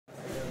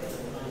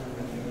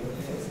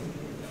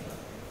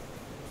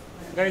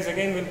Guys,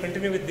 again we'll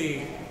continue with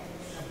the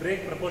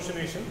brake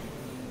proportionation.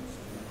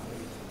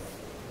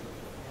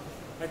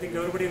 I think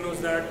everybody knows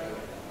that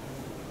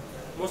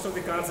most of the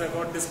cars have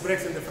got disc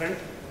brakes in the front,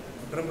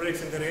 drum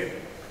brakes in the rear.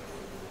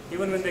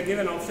 Even when they give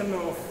an option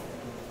of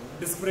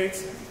disc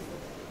brakes,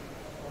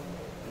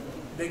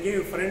 they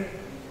give front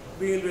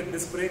wheel with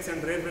disc brakes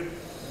and rear wheel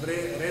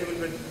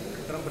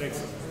with drum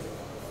brakes.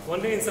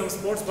 Only in some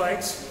sports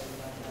bikes,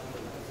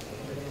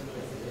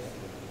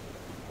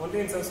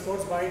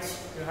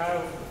 you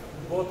have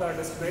both are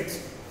disc brakes,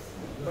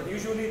 but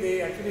usually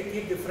they actually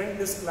keep the front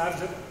disc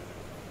larger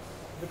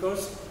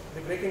because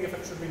the braking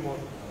effect should be more.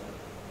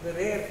 The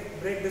rear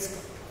brake disc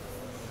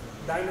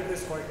diameter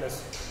is quite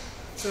less.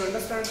 So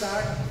understand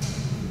that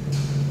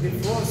the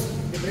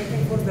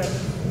braking force that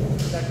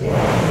we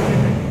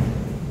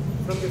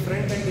have from the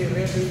front and the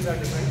rear wheels are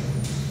different.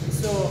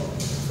 So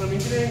from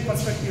engineering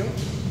perspective,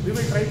 we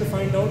will try to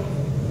find out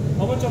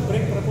how much of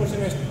brake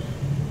proportionation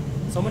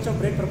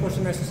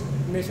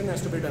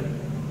has to be done.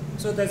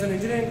 So there's an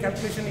engineering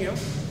calculation here.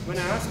 When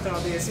I asked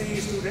the SAE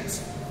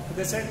students,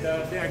 they said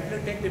they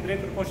actually take the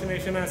brake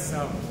proportionation as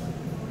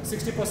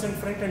 60%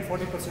 front and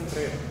 40%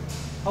 rear.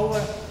 How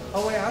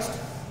I asked,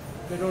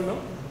 they don't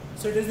know.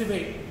 So it is the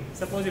way.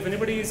 Suppose if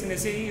anybody is in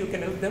SAE, you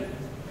can help them.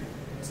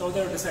 So they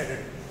have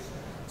decided.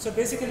 So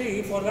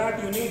basically for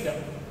that you need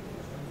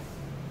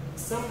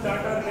some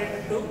data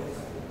related to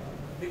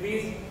the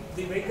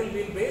vehicle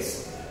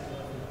wheelbase,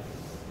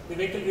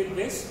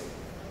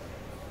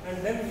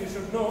 and then you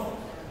should know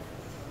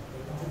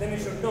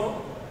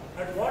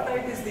at what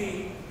height is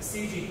the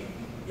CG.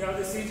 You have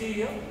the CG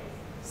here.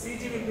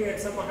 CG will be at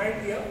some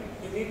height here.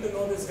 You need to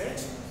know this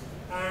edge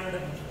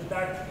and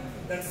that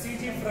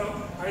CG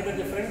from either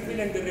the front wheel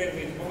and the rear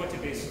wheel, how much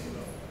it is.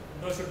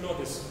 Now you should know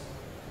this.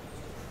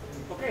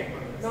 Okay.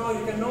 Now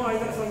you can know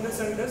either from this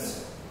and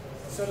this.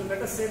 So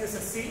let us say this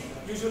is C.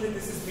 Usually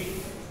this is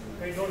B.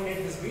 I don't need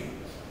this B.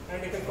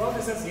 And you can call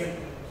this as N.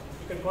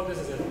 You can call this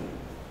as N.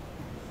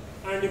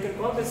 And you can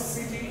call this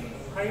CG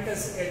height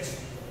as H.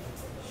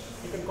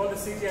 You can call the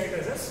CG height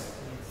as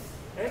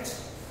H.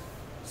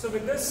 So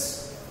with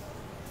this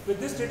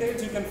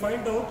details, you can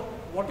find out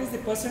what is the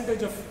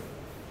percentage of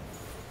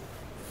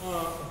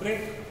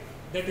brake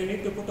that you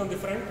need to put on the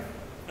front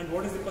and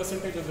what is the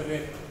percentage of the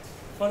rear.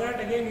 For that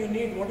again you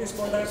need what is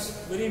called as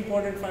very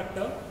important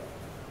factor,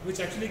 which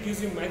actually gives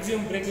you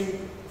maximum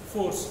braking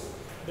force,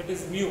 that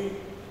is mu.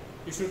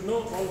 You should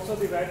know also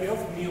the value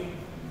of mu.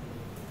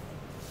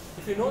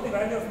 If you know the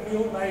value of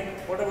mu,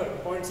 like whatever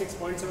 0.6,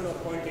 0.7 or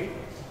 0.8,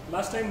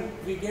 last time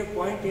we gave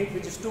 0.8,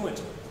 which is too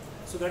much.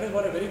 So that is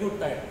for a very good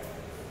tire.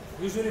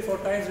 Usually for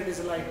tires it is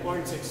like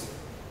 0.6.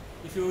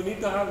 If you need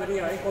to have very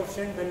high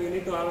coefficient, then you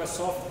need to have a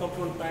soft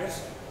compound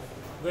tires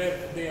where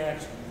they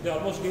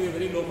almost give you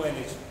very low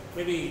mileage.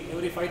 Maybe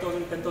every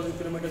 5,000, 10,000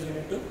 kilometers you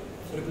need to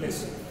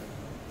replace.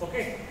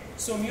 Okay,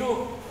 so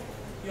mu,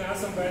 you have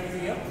some value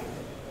here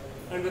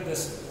and with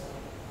this.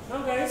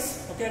 Now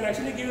guys, okay, I'll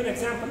actually give you an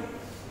example.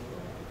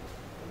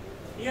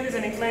 Here is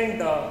an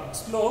inclined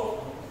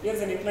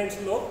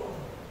slope,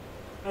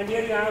 and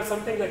here you have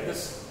something like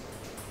this.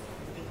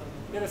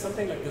 Here is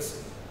something like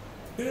this.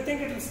 Do you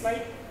think it will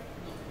slide?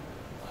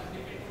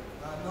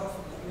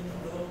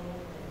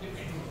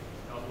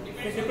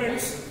 It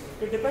depends.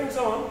 It depends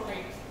on,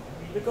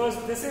 because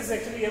this is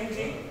actually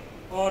mg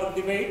or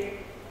the weight.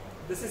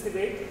 This is the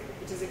weight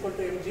which is equal to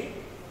mg,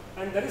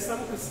 and there is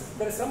some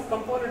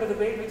component of the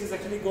weight which is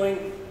actually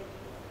going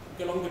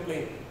along the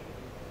plane.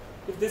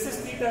 If this is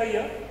theta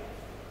here,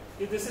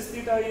 this is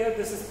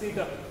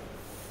theta.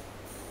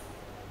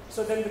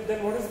 So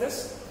then what is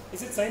this?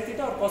 Is it sin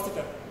theta or cos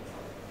theta?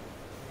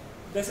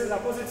 This is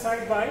opposite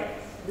side by,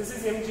 this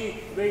is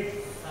mg, weight.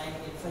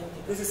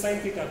 This is sin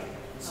theta.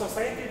 So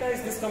sin theta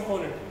is this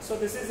component. So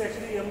this is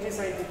actually mg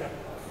sin theta.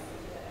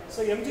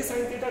 So mg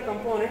sin theta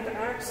component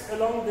acts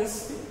along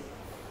this,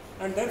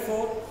 and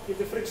therefore if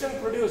the friction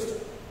produced,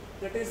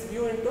 that is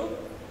mu into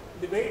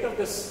the weight of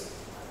this,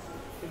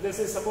 if this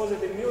is suppose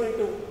it is mu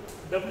into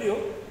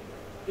W,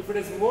 if it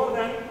is more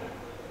than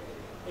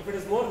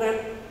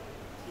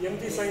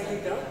mg sin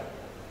theta,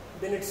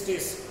 then it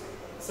stays.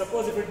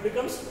 Suppose if it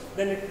becomes,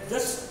 then it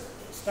just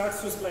starts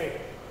to slide.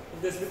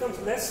 If this becomes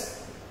less,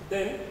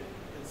 then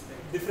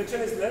the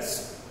friction is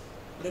less,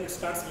 then it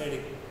starts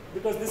sliding.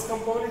 Because this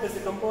component is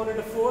the component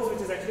of force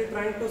which is actually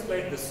trying to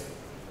slide this.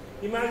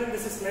 Imagine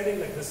this is sliding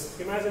like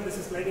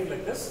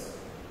this.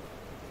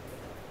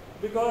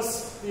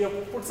 Because you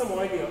have put some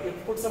oil here.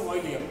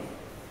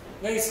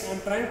 Guys, I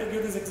am trying to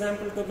give this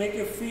example to make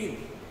you feel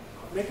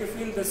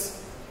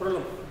this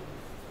problem.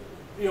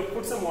 You have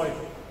put some oil.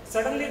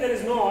 Suddenly there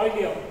is no oil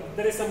here.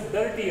 There is some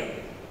dirt here.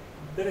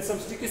 There is some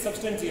sticky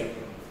substance here.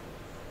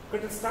 But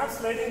it will start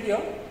sliding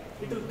here.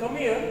 It will come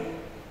here.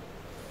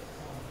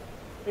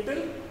 It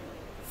will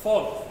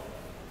fall.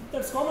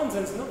 That's common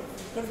sense, no?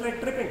 It's like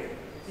tripping.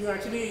 You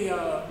actually,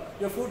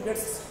 your foot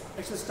gets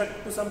actually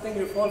stuck to something,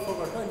 you fall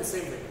forward, no? In the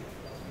same way.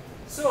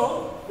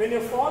 So when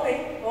you're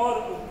falling,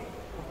 or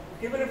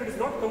even if it is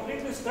not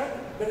completely stuck,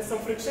 there is some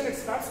friction, it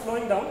starts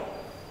slowing down.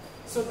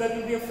 So there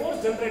will be a force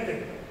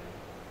generated.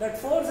 That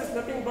force is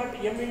nothing but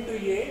m into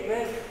a,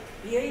 where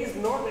a is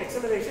not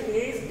acceleration,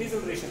 a is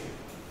deceleration.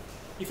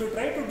 If you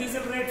try to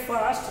decelerate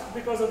fast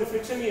because of the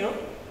friction here,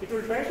 it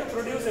will try to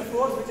produce a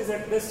force which is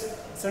at this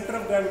center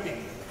of gravity.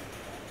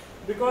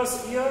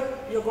 Because here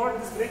you got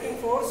this braking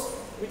force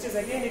which is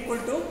again equal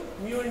to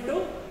mu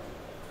into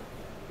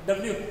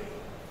w.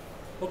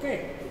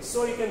 Okay,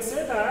 so you can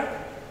say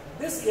that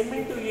this m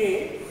into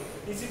a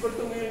is equal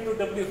to mu into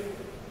w.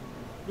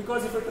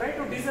 Because if you try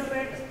to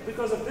decelerate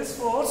because of this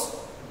force,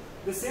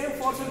 the same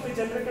force will be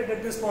generated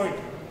at this point.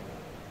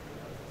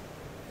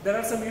 There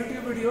are some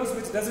YouTube videos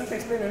which doesn't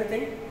explain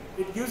anything.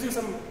 It gives you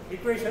some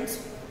equations.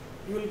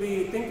 You will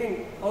be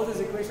thinking how this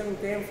equation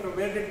came from,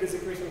 where did this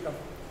equation come.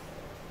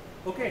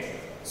 Okay,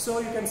 so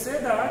you can say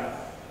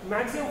that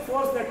maximum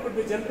force that could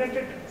be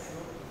generated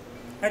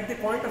at the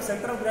point of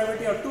center of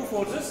gravity are two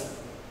forces.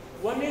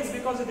 One is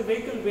because of the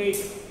vehicle weight.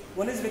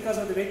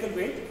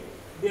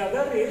 The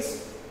other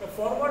is a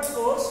forward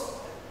force.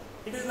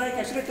 It is like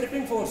actually a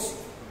tripping force,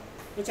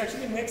 which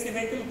actually makes the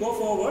vehicle go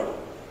forward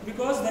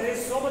because there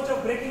is so much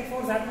of braking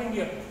force happening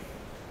here.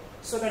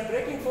 So that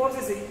braking force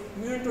is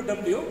mu into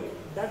w,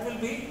 that will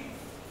be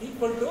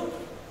equal to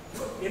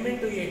m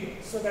into a.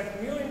 So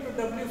that mu into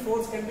w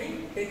force can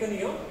be taken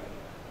here.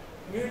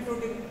 Mu into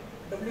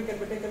w can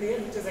be taken here,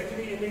 which is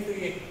actually m into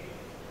a.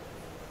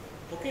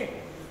 Okay.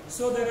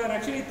 So there are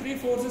actually three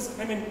forces,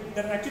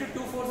 there are actually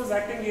two forces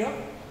acting here.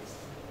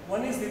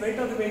 One is the weight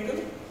of the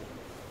vehicle,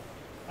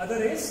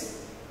 other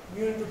is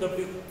mu into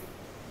w.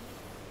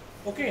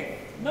 Okay,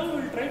 now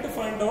we will try to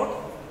find out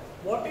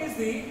what is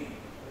the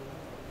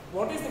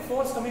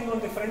force coming on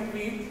the front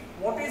wheel,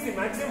 what is the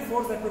maximum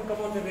force that would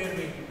come on the rear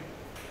wheel.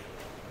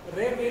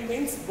 Rear wheel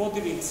means both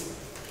the wheels.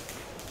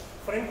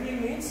 Front wheel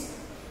means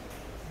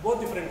both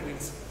the front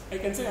wheels. I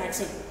can say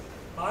axle.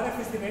 RF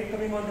is the weight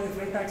coming on the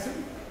front axle,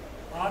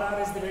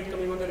 RR is the weight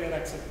coming on the rear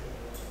axle.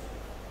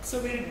 So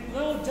we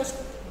now just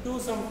do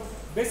some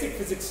basic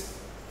physics.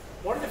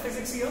 What is the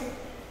physics here?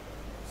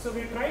 So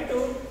we try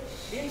to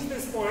hinge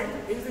this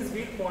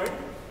weak point,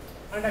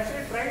 and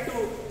actually try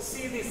to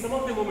see the sum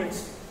of the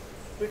moments.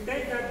 We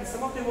take that the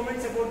sum of the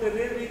moments about the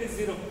rear wheel is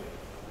 0.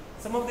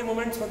 Sum of the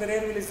moments for the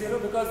rear wheel is 0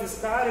 because this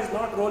car is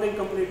not rolling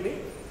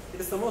completely. It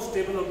is the most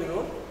stable of the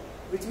road,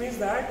 which means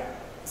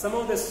that some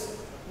of these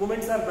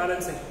moments are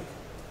balancing.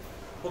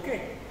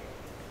 Okay.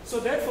 So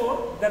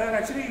therefore, there are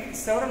actually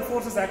several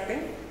forces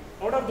acting.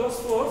 Out of those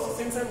forces,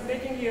 since I am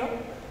taking here,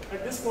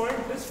 at this point,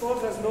 this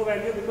force has no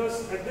value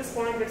because at this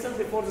point itself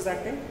the force is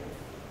acting.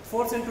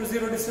 Force into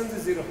 0 distance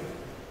is 0.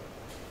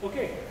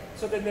 Okay.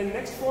 So then the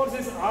next force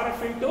is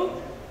RF into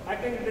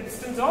acting at the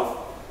distance of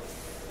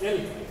L.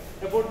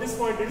 About this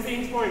point, it is the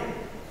inch point.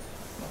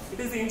 It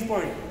is the inch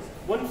point.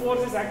 One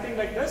force is acting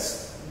like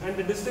this and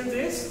the distance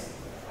is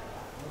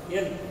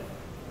L.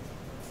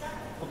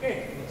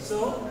 Okay.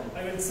 So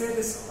I will say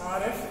this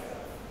RF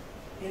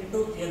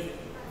into L.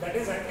 That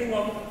is acting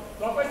on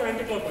clockwise or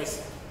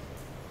anti-clockwise?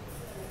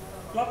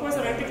 Clockwise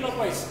or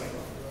anti-clockwise?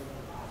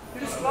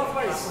 It is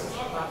clockwise.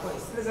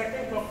 It is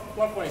acting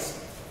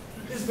clockwise.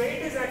 This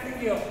weight is acting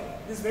here.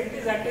 This weight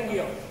is acting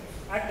here.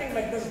 Acting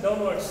like this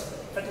downwards.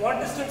 At what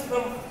distance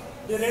from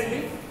the rear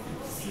wheel?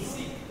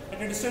 C.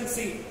 At a distance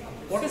C.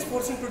 What is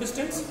force into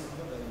distance?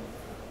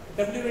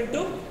 W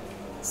into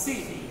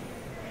C.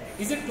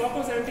 Is it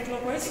clockwise or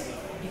anti-clockwise?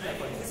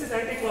 This is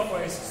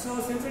anti-clockwise.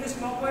 So since it is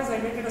clockwise, I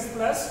make it as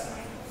plus.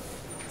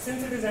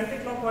 Since it is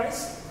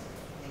anti-clockwise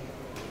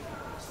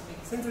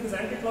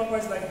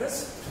like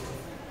this,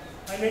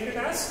 I make it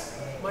as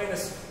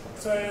minus.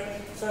 So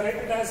I write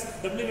it as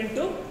W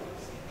into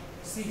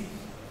C.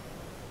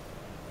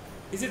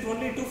 Is it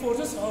only two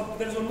forces or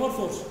there is one more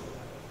force?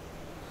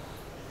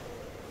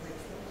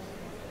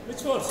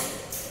 Which force?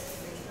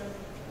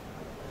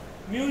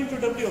 Mu into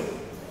W.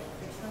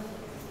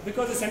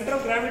 Because the center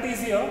of gravity is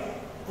here.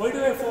 Why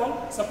do I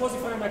fall? Suppose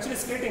if I am actually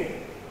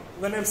skating.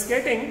 When I am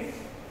skating,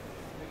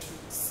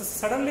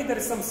 suddenly there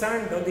is some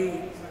sand on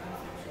the...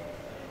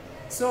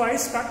 So I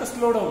start to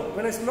slow down.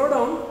 When I slow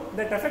down,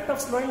 that effect of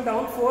slowing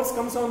down, force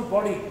comes on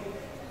body.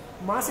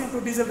 Mass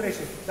into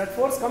deceleration. That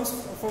force comes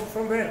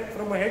from where?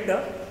 From my head.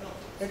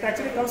 It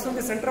actually comes from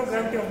the center of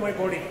gravity of my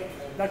body.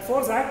 That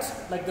force acts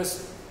like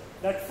this.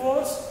 That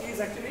force is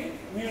actually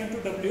mu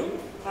into W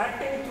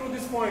acting through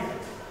this point.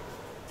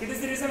 It is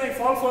the reason I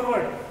fall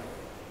forward.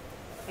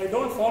 I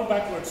don't fall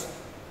backwards.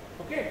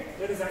 Okay?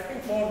 That is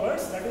acting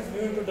forwards. That is mu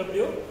into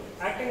W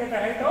acting at a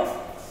height of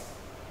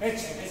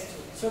H.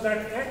 So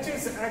that H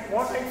is at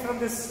what height from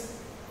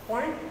this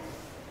point?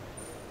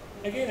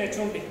 Again H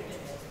only.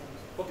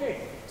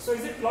 Okay. So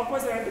is it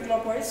clockwise or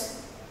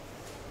anti-clockwise?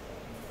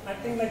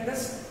 Acting like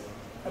this.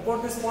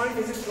 About this point,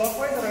 is it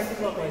clockwise or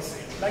anti-clockwise?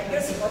 Like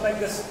this or like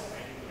this?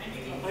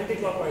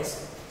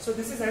 Anti-clockwise. So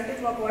this is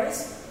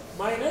anti-clockwise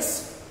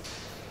minus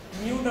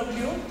mu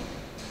W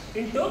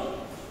into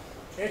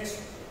H.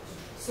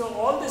 So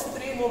all these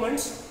three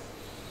moments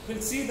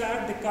will see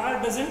that the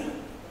car doesn't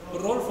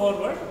roll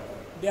forward.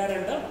 They are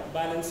under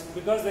balance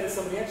because there is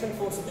some reaction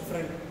force at the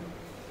front.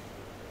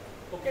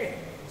 Okay.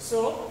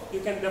 So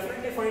you can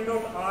definitely find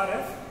out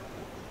RF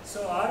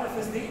So RF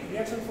is the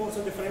reaction force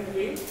on the front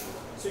wheel.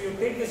 So you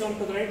take this on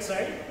to the right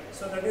side.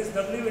 So that is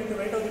W into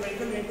weight of the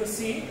vehicle into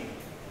C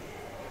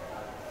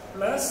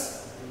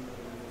plus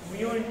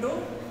mu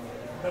into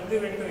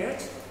W into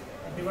H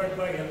divided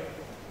by L.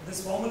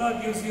 This formula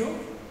gives you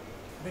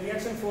the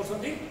reaction force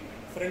on the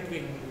front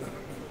wheel.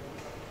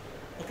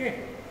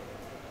 Okay.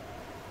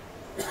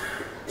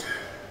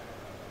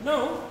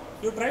 Now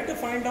you try to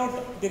find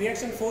out the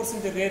reaction force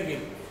in the rear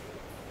wheel.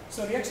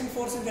 So reaction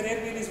force in the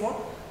rear wheel is what?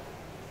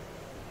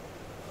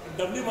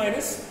 W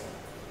minus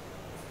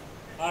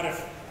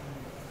RF,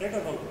 right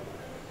or wrong?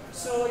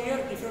 So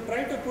here, if you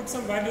try to put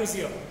some values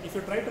here,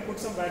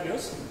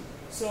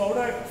 so how do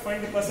I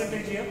find the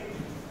percentage here?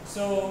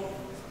 So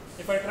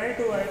if I try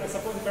to,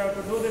 suppose if I have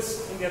to do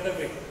this in the other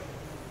way.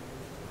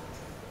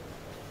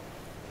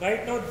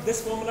 Right now,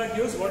 this formula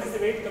gives what is the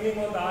weight coming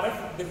on the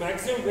RF, the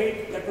maximum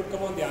weight that would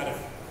come on the RF.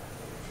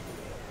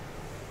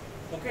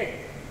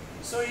 Okay.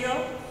 So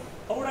here,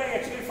 how would I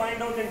actually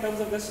find out in terms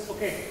of this?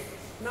 Okay.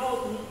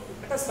 Now,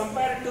 let us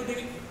compare it to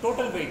the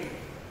total weight.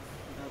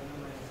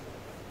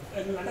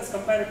 And let us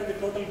compare it to the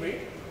total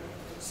weight.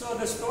 So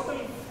this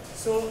total,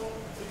 so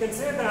you can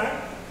say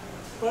that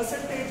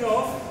percentage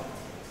of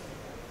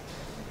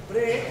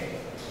brake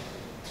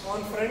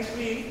on front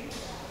wheel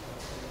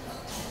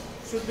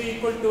should be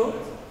equal to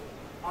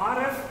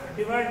RF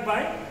divided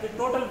by the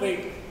total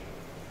weight.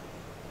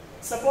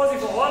 Suppose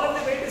if all of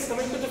the weight is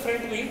coming to the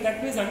front wheel,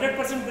 that means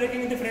 100%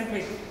 braking in the front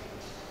wheel.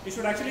 You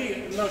should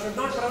actually should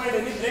not provide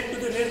any brake to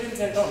the rear wheels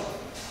at all.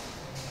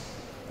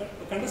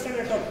 Understand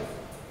at all?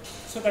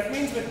 So that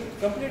means with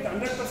complete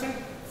 100%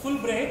 full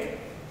brake,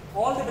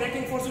 all the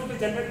braking force will be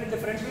generated in the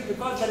front wheel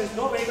because there is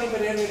no weight on the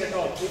rear wheel at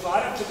all. If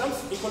RF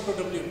becomes equal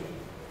to W.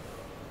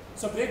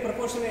 So brake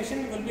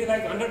proportionation will be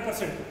like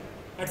 100%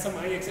 at some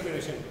high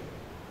acceleration.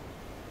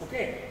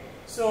 Okay.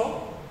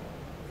 So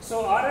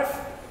RF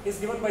is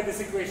given by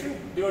this equation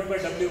divided by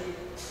W.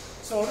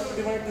 So how do you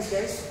divide this,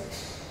 guys?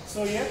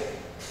 So here,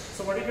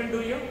 so what you can do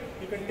here,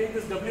 you can take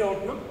this W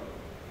out now.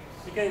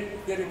 You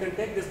can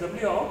take this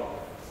W out.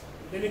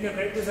 Then you can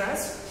write this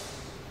as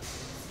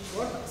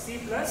what? C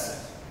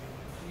plus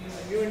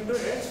mu into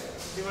H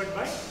divided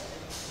by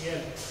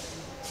L.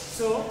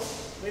 So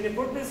when you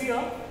put this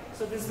here,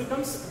 so this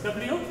becomes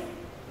W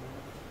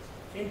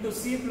into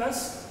C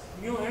plus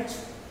mu H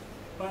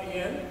by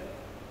L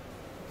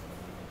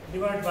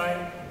divided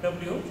by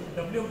W.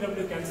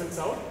 W cancels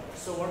out.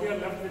 So what you are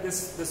left with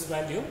is this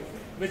value,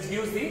 which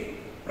gives the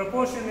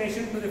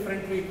proportionation to the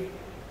front wheel.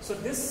 So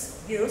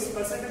this gives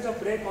percentage of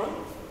brake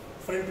on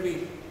front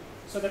wheel.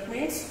 So that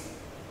means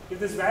if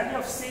this value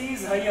of C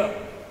is higher,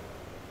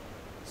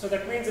 so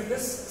that means if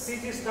this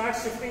CG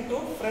starts shifting to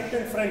front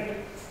and front,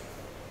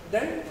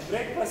 then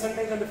brake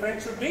percentage on the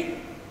front should be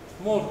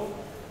more.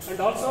 And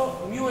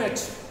also mu H.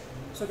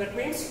 So that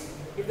means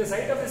if the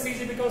height of the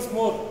CG becomes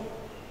more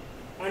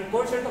and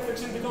coefficient of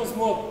friction becomes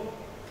more,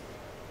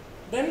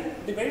 then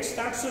the weight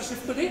starts to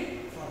shift to the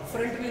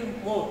front wheel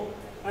more.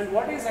 And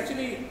what is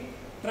actually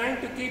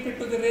trying to keep it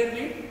to the rear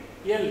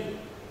wheel?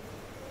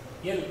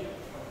 L.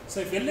 So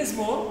if L is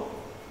more,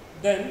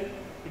 then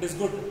it is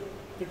good.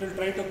 It will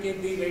try to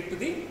keep the weight to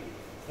the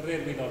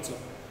rear wheel also.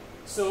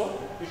 So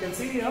you can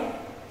see here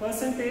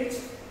percentage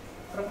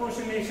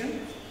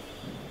proportionation,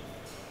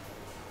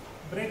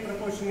 brake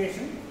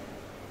proportionation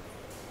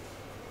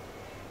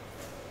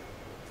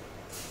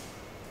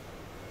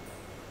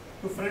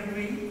to front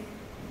wheel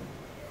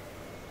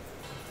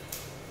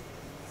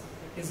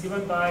is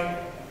given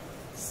by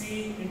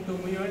C into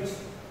mu H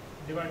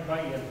divided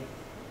by L.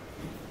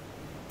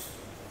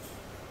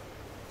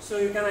 So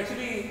you can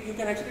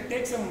actually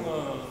take some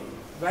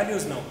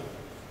values now,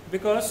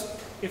 because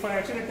if I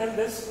actually tell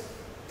this,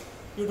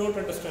 you don't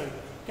understand.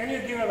 Can you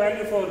give a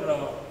value for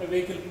a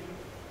vehicle?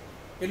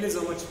 L is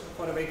how much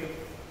for a vehicle?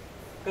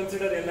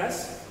 Consider L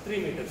as 3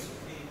 meters.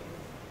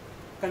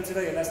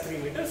 Consider L as 3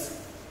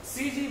 meters.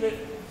 CG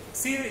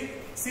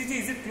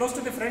is it close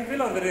to the front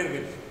wheel or the rear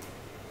wheel?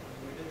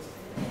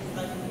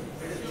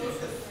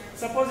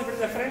 Suppose if it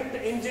is a front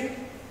engine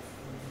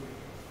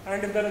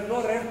and if there are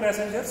no rear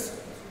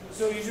passengers,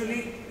 so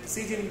usually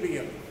CG will be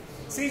here.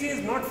 CG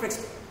is not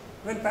fixed.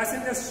 When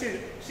passengers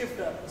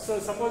shift, so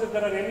suppose if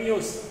there are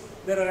MEUs,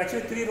 there are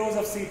actually 3 rows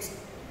of seats,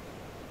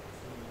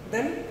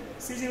 then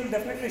CG will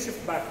definitely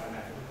shift back.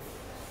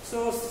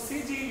 So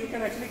CG you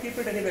can actually keep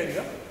it anywhere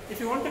here. If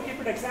you want to keep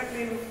it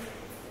exactly in,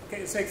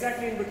 okay, so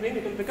exactly in between,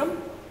 it will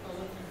become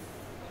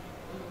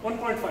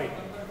 1.5.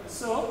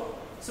 So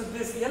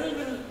this L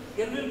will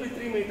be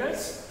 3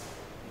 meters,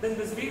 then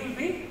this V will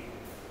be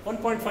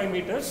 1.5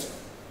 meters.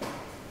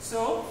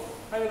 So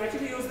I will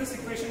actually use this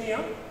equation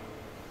here.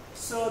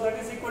 So that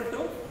is equal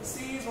to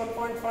C is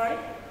 1.5.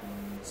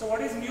 So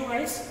what is mu,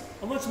 guys?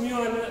 How much mu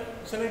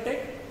shall I take?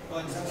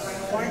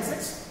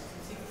 0.6.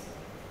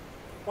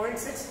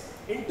 0.6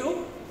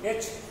 into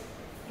H.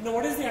 Now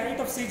what is the height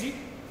of CG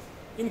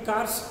in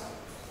cars?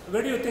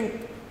 Where do you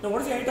think? Now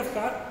what is the height of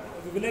car?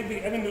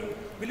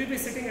 Will you be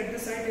sitting at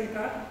this height in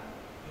car?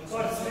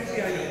 Or slightly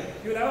higher?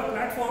 You will have a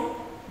platform,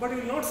 but you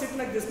will not sit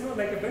like this, no,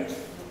 like a bench.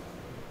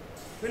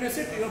 When you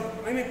sit,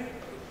 I mean,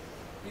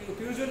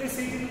 usually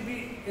CG will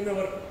be in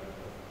our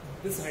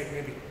this height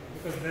maybe,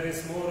 because there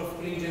is more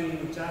of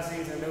engine,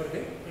 chassis and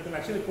everything. It will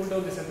actually pull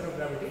down the center of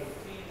gravity.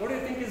 What do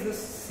you think is this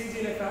CG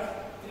in a car?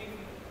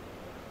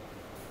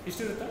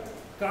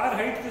 Car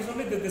height is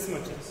only this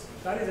much.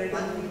 Car is height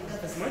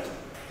this much.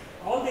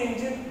 All the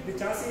engine, the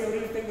chassis,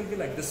 everything will be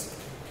like this.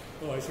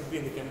 Oh, I should be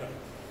in the camera.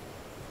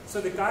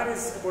 So the car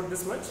is about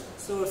this much.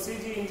 So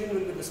CG engine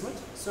will be this much.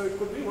 So it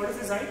could be, what is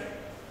this height?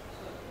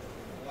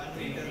 1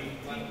 meter.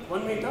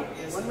 1 meter?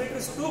 Yes. 1 meter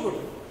is too good.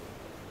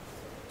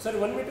 Sorry,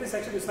 1 meter is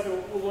actually,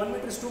 1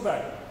 meter is too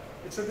bad.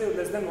 It should be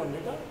less than 1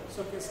 meter.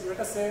 So, okay, so let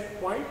us say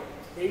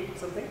 0.8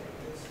 something.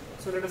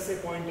 So let us say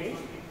 0.8.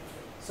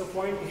 So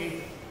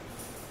 0.8.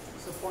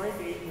 So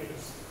 0.8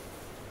 meters.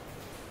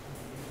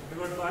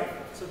 Divided by,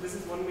 so this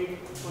is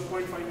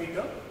 1.5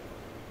 meter.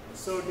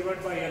 So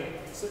divided by L.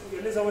 So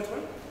L is how much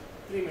one?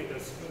 3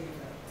 meters.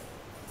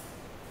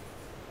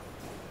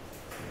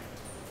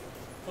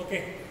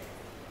 Okay.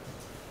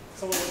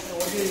 So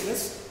what is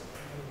this?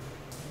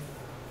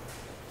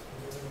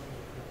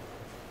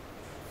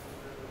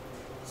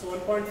 So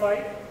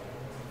 1.5,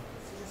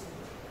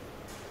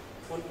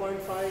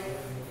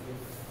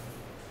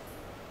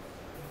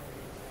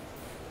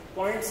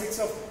 0.6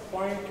 of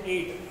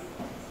 0.8.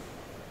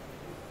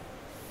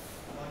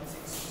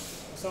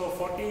 So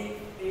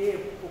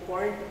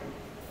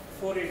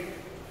 48.48.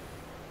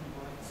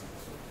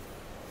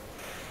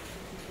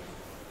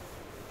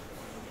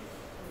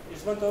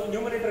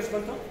 Numerator is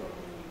 1.5,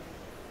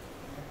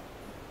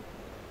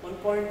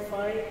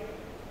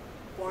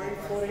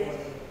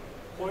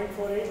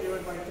 0.48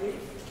 divided by 3.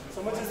 So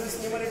much is this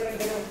numerator and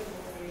denominator?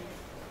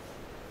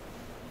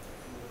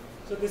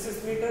 So this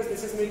is meters,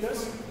 this is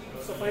meters.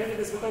 So finally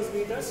this becomes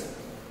meters.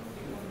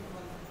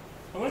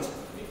 How much?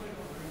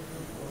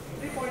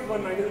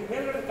 3.19. ಇದು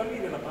ಮೇಲ್ಗಡೆ ಕಮ್ಮಿ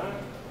ಇದೆಯಲ್ಲಪ್ಪ,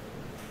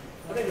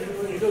 ಅದೇ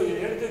ಇದು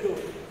ಹೇಳ್ತಿದ್ದು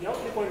ಯಾವ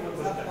 3.1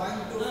 ಬರುತ್ತೆ?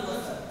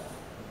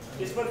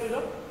 ಎಷ್ಟು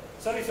ಬರ್ತಿದ್ದು?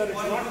 Sorry, it's not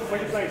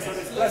multiplied, sorry,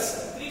 it's plus.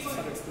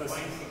 Sorry, it's plus.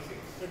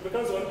 It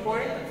becomes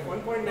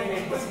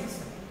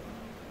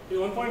 1.98%.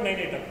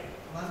 1.98.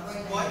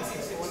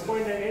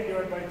 1.98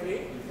 divided by 3.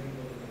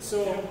 So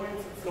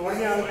what do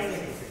you have?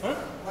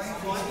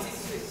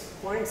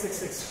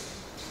 0.66.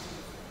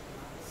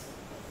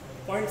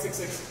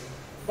 0.66.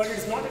 But it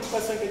is not in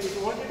percentage. If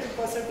you want it in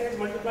percentage,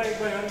 multiply it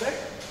by 100,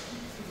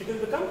 it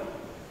will become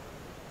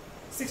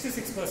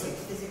 66%.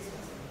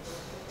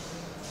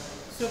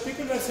 So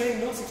people were saying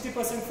no,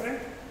 60% front,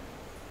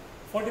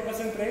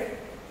 40% rear.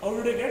 How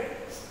did you get?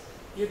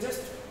 You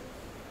just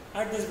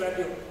add this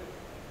value.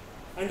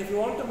 And if you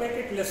want to make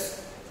it less,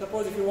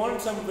 suppose if you want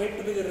some weight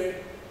to be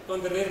on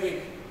the rear wheel,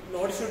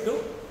 what you should do?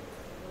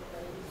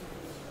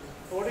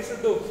 What you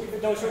should do? You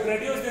should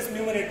reduce this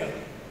numerator.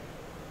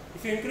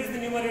 If you increase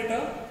the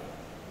numerator,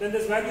 then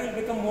this value will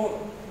become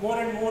more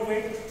and more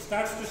weight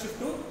starts to shift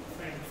to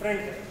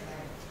front.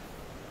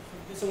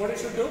 So what you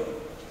should do?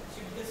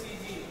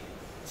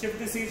 Shift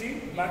the CG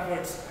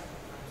backwards.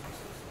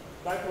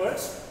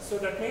 So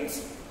that means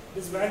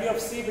this value of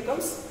C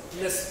becomes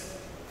less.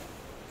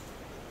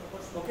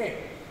 Okay.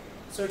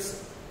 So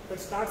it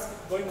starts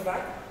going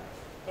back,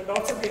 and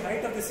also the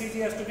height of the CG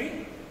has to be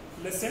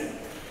lessened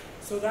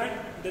so that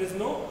there is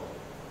no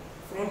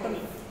frontal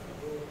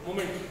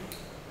moment.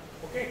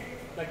 Okay,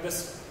 like this.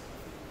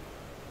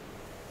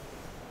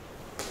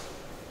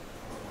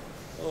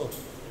 Oh.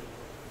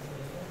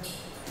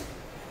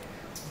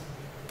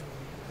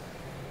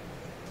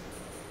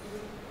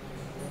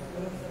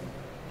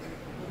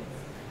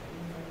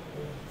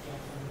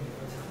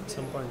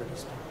 Some point at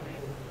this time.